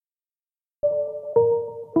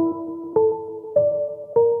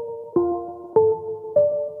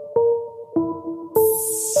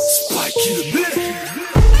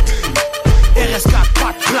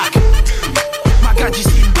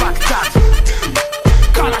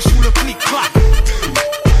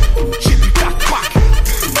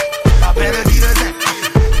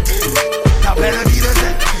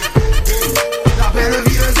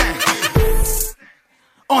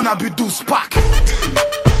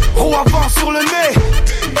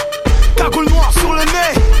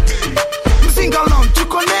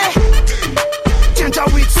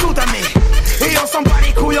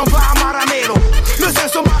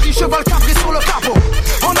petit cheval cabré sur le capot.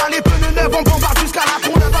 On a les pneus neufs, on bombarde jusqu'à la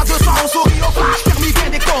courneuve à 200, on sourit au flash, permis bien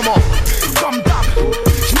des commandes. Comme d'hab,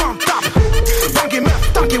 j'm'en tape. Tanguy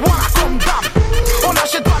meuf, tanguy voilà comme d'hab. On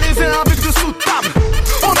n'achète pas les airs avec de sous-table.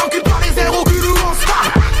 On n'encule pas les airs au cul où on se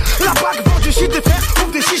tape. La bague vend du shit des frères,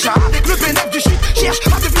 ouvre des chichas. Avec le bénéf du shit, cherche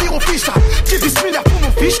à devenir official. J'ai bismillah pour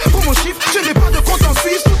mon fiche, pour mon chiffre. Je n'ai pas de compte en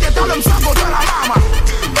Suisse, tout est dans l'homme sabot de la mama.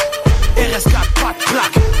 RS4, pas de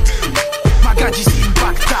plaque. Magadis in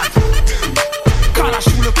Bagdad. Kalash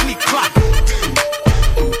ou le clic-clac.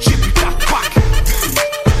 J'ai plus 4 packs.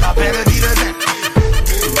 La belle vie de zen.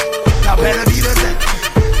 La belle vie de zen.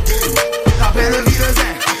 La belle vie de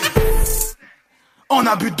zen. On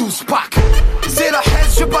a bu 12 packs. C'est la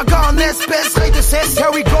haise, je bagarre en espèce. Ray de cesse,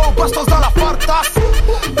 here we go. Bastos dans la fartasse.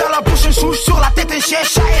 Dans la bouche un chouche, sur la tête un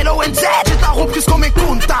chèche. L-O-N-Z, j'ai ta reprise comme un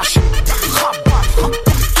countach. Rabat,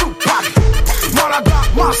 Tupac. Malaga,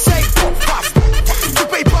 Marseille, trop fast. Tu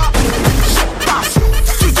payes pas, je passe.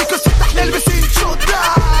 Tu dis que c'est ta clé, mais c'est une chauda.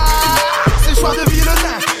 C'est le choix de vie le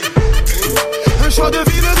zen. Un choix de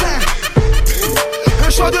vie le zen. Un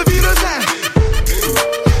choix de vie le zen.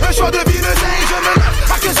 Un choix de vie le zen. Je me lève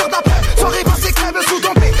à 15h d'après. Soirée passée, crève sous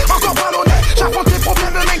ton pied. Encore ballonné, j'affronte les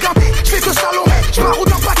problèmes m'incantés. J'fais que Salomé, j'maroute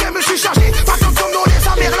dans le paquet, me suis chargé. Pas comme nos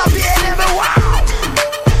sa mère, la vie élève, wow.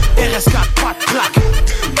 RS4, pas de plaque.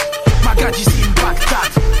 Magadis in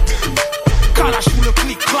Bagdad. Kalash ou le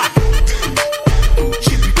clic-clac.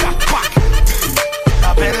 J'ai bu 4 packs.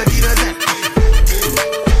 La belle vie de zen.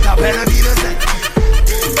 La belle vie de zen.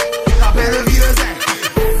 La belle vie de zen.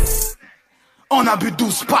 On a bu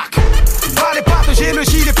 12 packs. Pas les pattes, j'ai le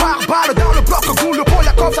gilet pare-balles. Dans le bloc, goût, le pôle,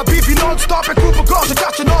 la comme ça bibi non-stop. Et coupe-gorge,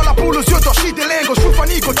 cache non, la poule aux yeux torchis des lingots. J'fous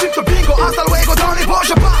panico, tilt le bingo, hasta luego. Dans les bois,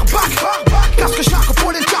 je pars back. Casque, chaque,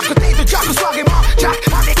 pour les jack, tête de jack, soirée, man, jack.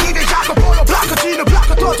 Avec qui des jack, polo, black, jean,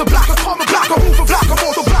 black, toi, black, chrome, black, bouffe, black,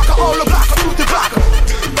 moto, black, all, black, tout est black.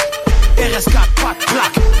 RS4, pas de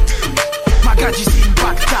plaque.